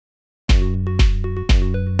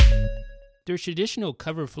There's traditional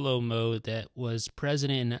cover flow mode that was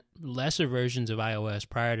present in lesser versions of iOS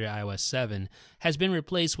prior to iOS 7 has been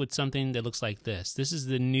replaced with something that looks like this. This is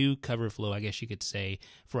the new cover flow, I guess you could say,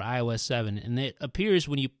 for iOS 7, and it appears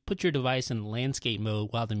when you put your device in landscape mode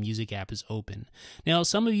while the music app is open. Now,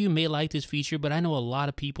 some of you may like this feature, but I know a lot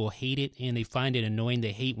of people hate it and they find it annoying.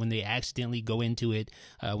 They hate when they accidentally go into it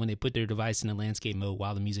when they put their device in the landscape mode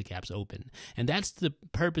while the music app's open. And that's the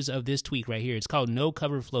purpose of this tweak right here. It's called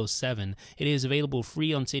NoCoverFlow7. It is available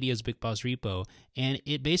free on Cydia's BigBoss repo, and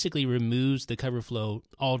it basically removes the cover flow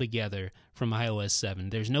altogether from iOS 7.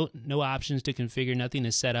 There's no options to configure, nothing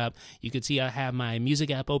is set up. You can see I have my music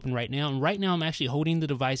app open right now, and right now I'm actually holding the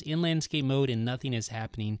device in landscape mode and nothing is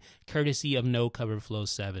happening, courtesy of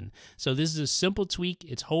NoCoverFlow7. So this is a simple tweak.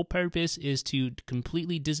 Its whole purpose is to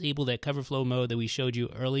completely disable that cover flow mode that we showed you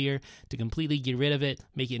earlier, to completely get rid of it,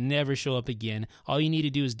 make it never show up again. All you need to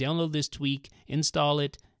do is download this tweak, install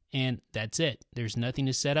it, and that's it. There's nothing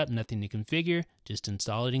to set up, nothing to configure, just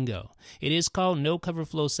install it and go. It is called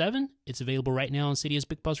NoCoverFlow7. It's available right now on Cydia's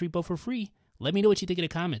BigBoss repo for free. Let me know what you think in the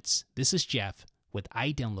comments. This is Jeff with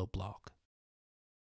iDownloadBlog.